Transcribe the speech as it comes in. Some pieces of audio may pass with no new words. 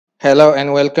Hello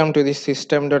and welcome to the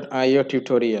system.io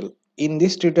tutorial. In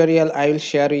this tutorial, I will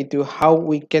share with you how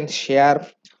we can share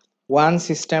one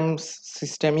system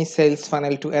sales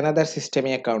funnel to another system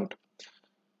account,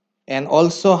 and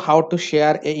also how to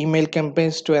share email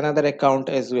campaigns to another account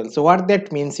as well. So what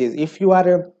that means is, if you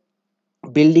are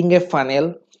building a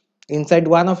funnel inside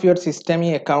one of your system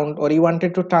account, or you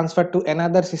wanted to transfer to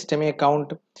another system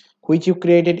account which you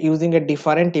created using a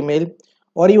different email,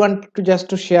 or you want to just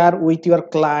to share with your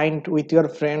client, with your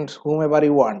friends, whomever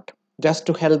you want, just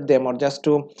to help them, or just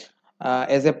to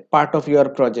as a part of your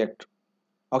project.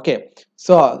 Okay,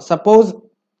 so suppose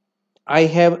I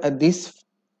have this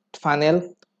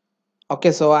funnel.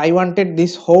 Okay, so I wanted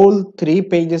this whole 3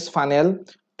 pages funnel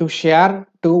to share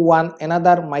to one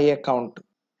another my account.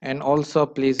 And also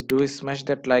please do smash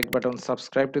that like button,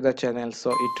 subscribe to the channel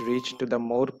so it reach to the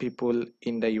more people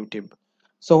in the YouTube.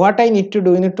 So what I need to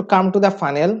do, you need to come to the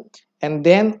funnel, and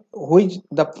then which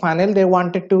the funnel you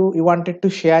wanted to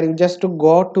share, you just to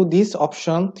go to this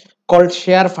option called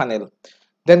share funnel,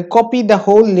 then copy the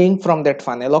whole link from that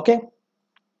funnel. Okay,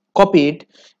 copy it,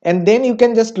 and then you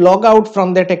can just log out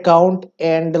from that account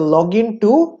and log in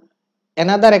to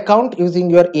another account using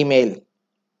your email.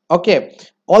 Okay,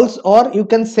 also, or you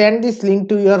can send this link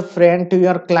to your friend, to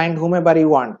your client, whomever you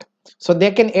want, so they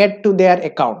can add to their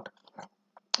account.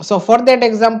 So for that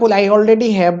example, I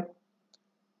already have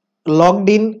logged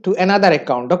in to another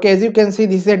account. Okay, as you can see,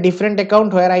 this is a different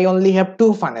account where I only have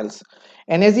 2 funnels,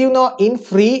 and as you know, in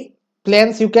free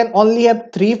plans you can only have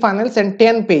 3 funnels and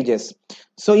 10 pages.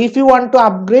 So if you want to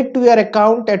upgrade to your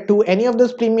account to any of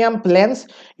those premium plans,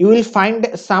 you will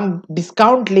find some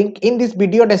discount link in this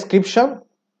video description.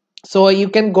 So you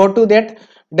can go to that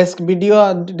desk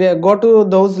video, go to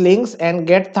those links and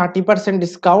get 30%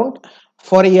 discount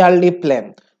for yearly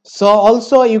plan. So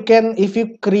also you can, if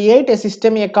you create a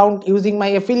system account using my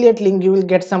affiliate link, you will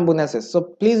get some bonuses. So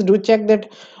please do check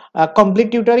that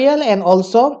complete tutorial and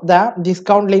also the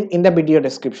discount link in the video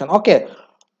description. Okay,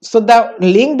 so the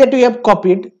link that we have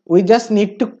copied, we just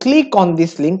need to click on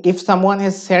this link if someone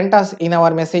has sent us in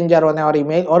our messenger on our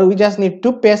email, or we just need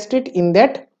to paste it in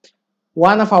that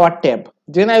one of our tab.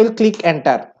 Then I will click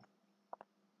enter.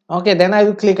 Okay, then I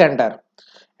will click enter,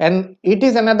 and it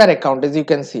is another account, as you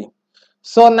can see.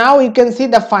 So now you can see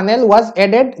the funnel was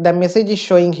added, the message is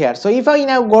showing here. So if I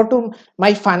now go to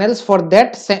my funnels for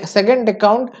that second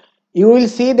account, you will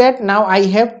see that now I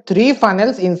have 3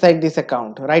 funnels inside this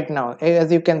account right now.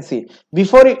 As you can see,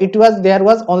 before there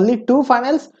was only 2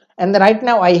 funnels, and right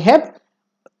now I have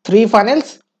 3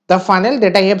 funnels, the funnel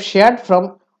that I have shared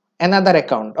from another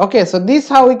account. Okay, so this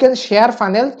how we can share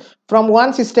funnels from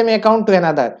one system account to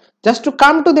another. Just to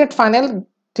come to that funnel,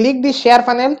 click the share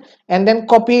funnel and then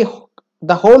copy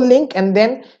the whole link, and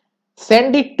then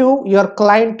send it to your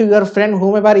client, to your friend,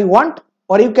 whomever you want.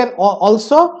 Or you can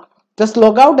also just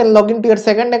log out and log into your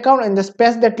second account and just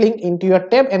paste that link into your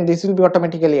tab, and this will be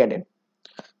automatically added.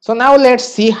 So now let's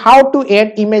see how to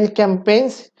add email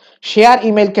campaigns, share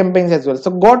email campaigns as well.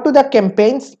 So go to the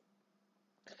campaigns,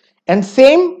 and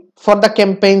same for the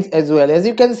campaigns as well. As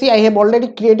you can see, I have already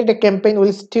created a campaign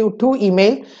with two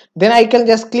email. Then I can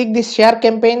just click this share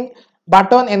campaign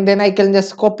button, and then I can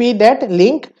just copy that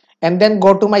link and then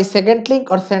go to my second link,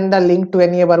 or send the link to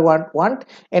anyone want.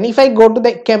 And if I go to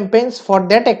the campaigns for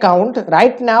that account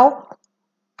right now,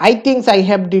 I think I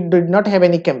did not have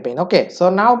any campaign. Okay, so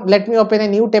now let me open a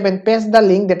new tab and paste the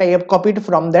link that I have copied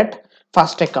from that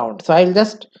first account. So I'll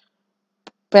just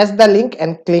paste the link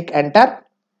and click enter,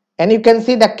 and you can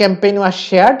see the campaign was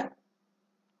shared.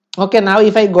 Okay, now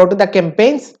if I go to the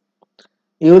campaigns,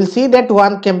 you will see that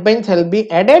one campaign will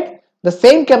be added. The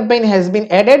same campaign has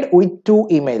been added with 2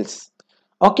 emails.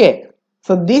 Okay,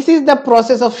 so this is the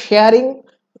process of sharing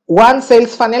one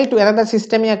sales funnel to another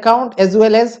system account, as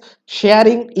well as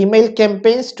sharing email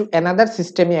campaigns to another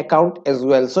system account as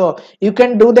well. So you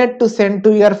can do that to send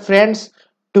to your friends,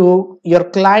 to your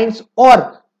clients,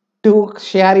 or to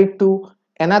share it to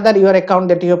another your account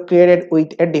that you have created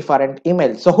with a different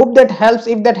email. So hope that helps.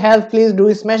 If that helps, please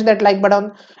do smash that like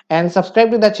button and subscribe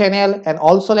to the channel, and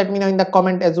also let me know in the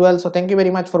comment as well. So thank you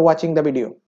very much for watching the video.